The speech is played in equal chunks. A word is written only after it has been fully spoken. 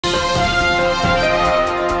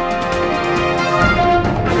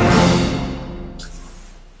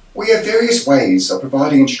We have various ways of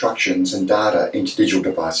providing instructions and data into digital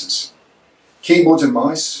devices. Keyboards and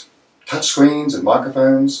mice, touchscreens and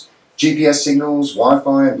microphones, GPS signals,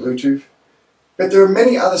 Wi-Fi and Bluetooth. But there are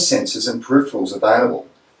many other sensors and peripherals available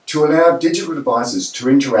to allow digital devices to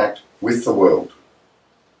interact with the world.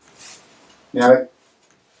 Now,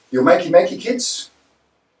 your Makey kits?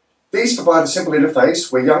 These provide a simple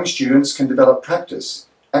interface where young students can develop practice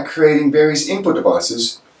at creating various input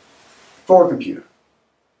devices for a computer.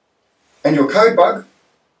 And your CodeBug?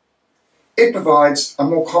 It provides a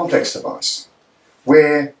more complex device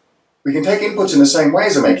where we can take inputs in the same way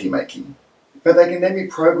as a Makey, but they can then be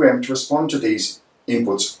programmed to respond to these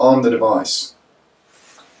inputs on the device.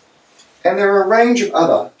 And there are a range of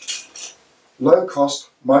other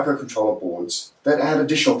low-cost microcontroller boards that add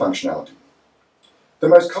additional functionality. The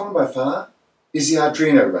most common by far is the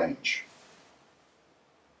Arduino range.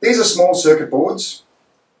 These are small circuit boards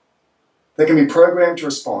that can be programmed to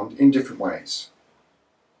respond in different ways.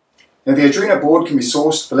 Now, the Arduino board can be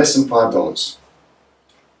sourced for less than $5,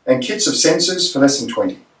 and kits of sensors for less than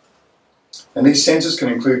 $20. And these sensors can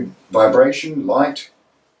include vibration, light,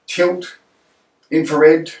 tilt,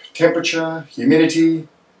 infrared, temperature, humidity,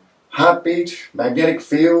 heartbeat, magnetic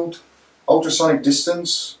field, ultrasonic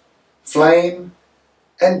distance, flame,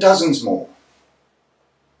 and dozens more.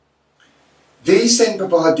 These then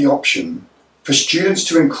provide the option for students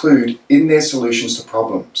to include in their solutions to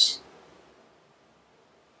problems.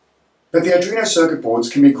 But the Arduino circuit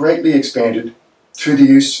boards can be greatly expanded through the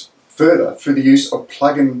use of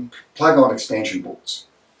plug-on expansion boards.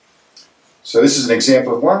 So this is an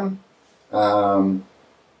example of one.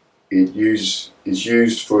 It is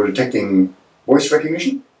used for detecting voice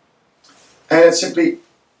recognition, and it simply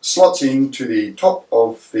slots into the top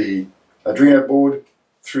of the Arduino board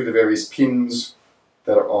through the various pins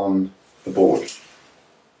that are on the board.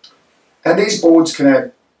 And these boards can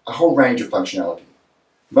add a whole range of functionality.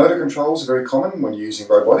 Motor controls are very common when using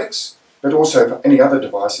robotics, but also for any other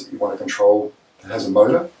device that you want to control that has a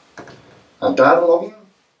motor. Data logging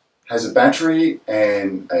has a battery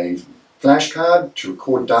and a flash card to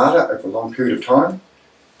record data over a long period of time.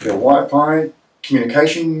 There are Wi-Fi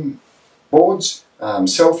communication boards,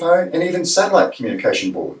 cell phone, and even satellite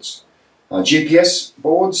communication boards. GPS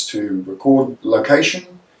boards to record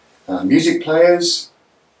location, music players,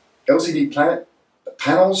 LCD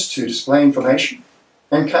panels to display information,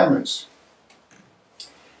 and cameras.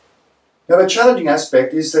 Now, the challenging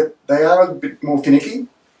aspect is that they are a bit more finicky,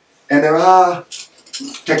 and there are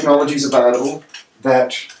technologies available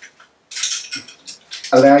that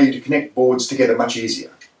allow you to connect boards together much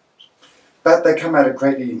easier. But they come at a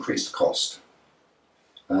greatly increased cost.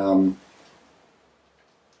 Now,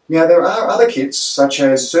 there are other kits, such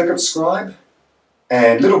as Circuit Scribe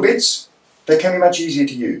and Little Bits, that can be much easier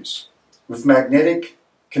to use, with magnetic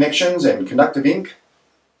connections and conductive ink,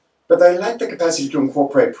 but they lack the capacity to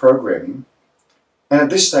incorporate programming, and at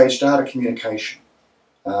this stage, data communication.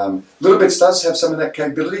 Little Bits does have some of that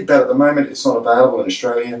capability, but at the moment it's not available in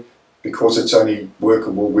Australia because it's only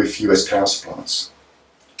workable with US power supplies.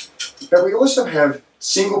 But we also have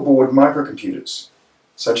single-board microcomputers,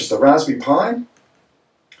 such as the Raspberry Pi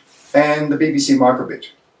and the BBC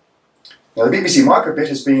Microbit. Now, the BBC Microbit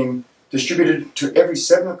has been distributed to every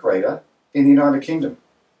 7th grader in the United Kingdom.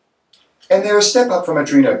 And they're a step up from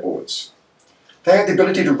Arduino boards. They have the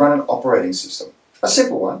ability to run an operating system. A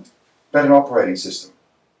simple one, but an operating system.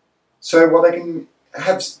 So while they can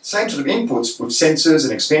have same sort of inputs with sensors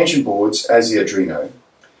and expansion boards as the Arduino,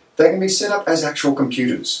 they can be set up as actual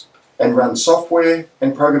computers and run software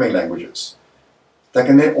and programming languages. They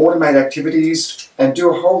can then automate activities and do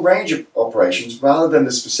a whole range of operations rather than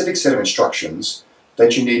the specific set of instructions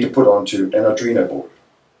that you need to put onto an Arduino board.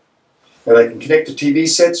 Now, they can connect to TV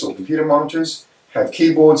sets or computer monitors, have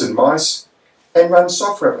keyboards and mice, and run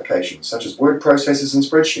software applications such as word processors and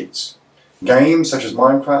spreadsheets, games such as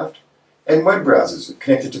Minecraft, and web browsers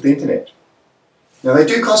connected to the internet. Now, they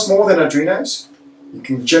do cost more than Arduinos. You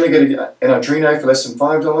can generally get an Arduino for less than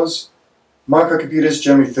 $5, microcomputers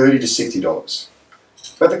generally $30 to $60.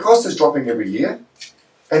 But the cost is dropping every year,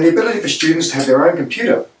 and the ability for students to have their own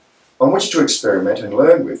computer on which to experiment and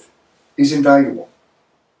learn with is invaluable.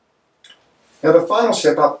 Now, the final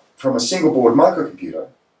step up from a single-board microcomputer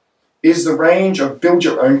is the range of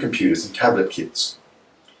build-your-own computers and tablet kits.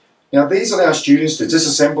 Now, these allow students to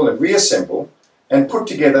disassemble and reassemble and put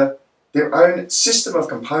together their own system of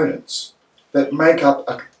components that make up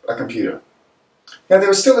a computer. Now,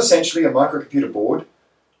 there is still essentially a microcomputer board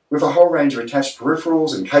with a whole range of attached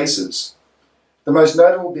peripherals and cases, the most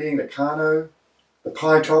notable being the Kano, the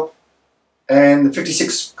PyTop, and the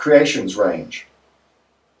 56 Creations range.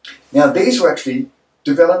 Now, these were actually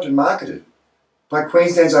developed and marketed by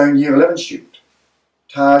Queensland's own Year 11 student,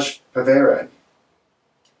 Taj Pavere.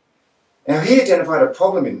 Now, he identified a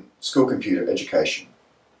problem in school computer education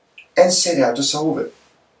and set out to solve it,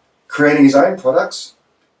 creating his own products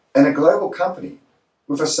and a global company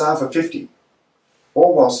with a staff of 50,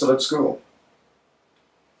 all while still at school.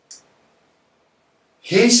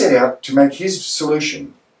 He set out to make his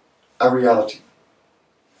solution a reality,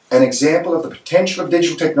 an example of the potential of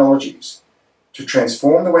digital technologies to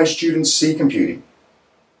transform the way students see computing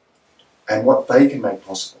and what they can make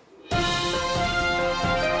possible.